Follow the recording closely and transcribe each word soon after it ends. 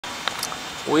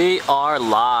We are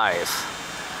live.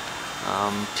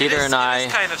 Peter and I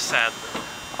kind of sad.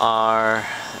 are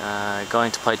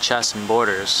going to play chess in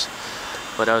Borders,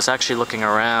 but I was actually looking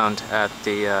around at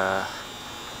the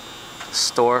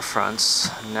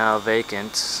storefronts, now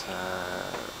vacant,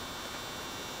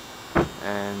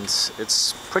 and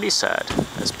it's pretty sad,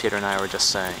 as Peter and I were just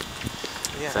saying.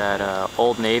 Yeah. That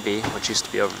Old Navy, which used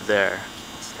to be over there,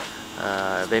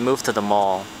 they moved to the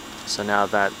mall, so now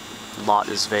that lot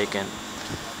is vacant.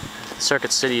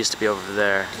 Circuit City used to be over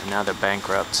there, and now they're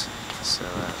bankrupt, so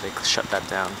they shut that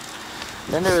down.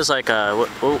 Then there was like a,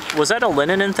 was that a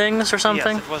Linen and Things or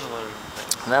something? Yes, it was a Linen and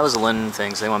Things. That was a Linen and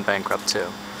Things, they went bankrupt too.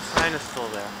 The sign is still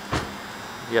there.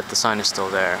 Yep, the sign is still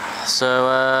there. So,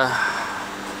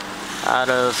 out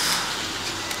of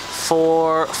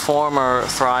 4 former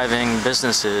thriving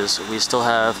businesses, we still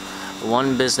have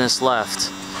 1 business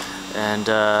left. And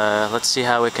let's see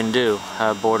how it can do,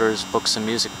 how Borders Books and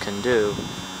Music can do.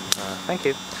 Thank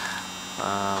you.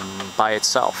 By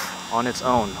itself, on its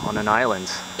own, on an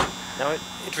island. Now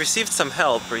it received some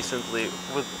help recently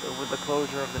with the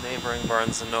closure of the neighboring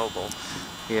Barnes & Noble.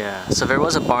 Yeah, so there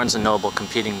was a Barnes & Noble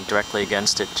competing directly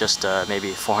against it, just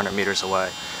maybe 400 meters away.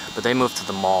 But they moved to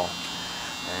the mall.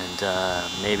 And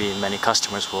maybe many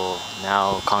customers will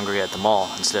now congregate at the mall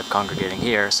instead of congregating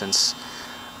here, since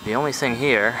the only thing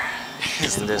here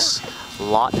in this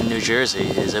lot in New Jersey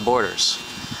is a Borders.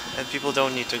 And people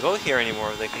don't need to go here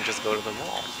anymore, they can just go to the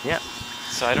mall. Yeah.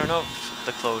 So I don't know if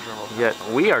the closure will help. Yet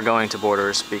we are going to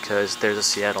Borders because there's a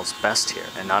Seattle's Best here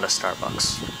and not a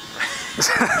Starbucks.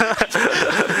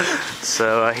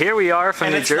 So here we are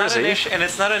from New Jersey. And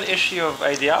it's not an issue of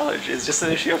ideology, it's just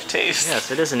an issue of taste.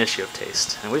 Yes, it is an issue of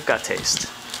taste, and we've got taste.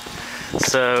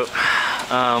 So,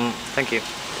 thank you.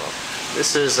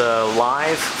 This is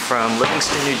live from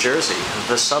Livingston, New Jersey,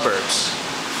 the suburbs,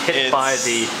 hit by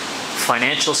the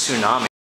financial tsunami.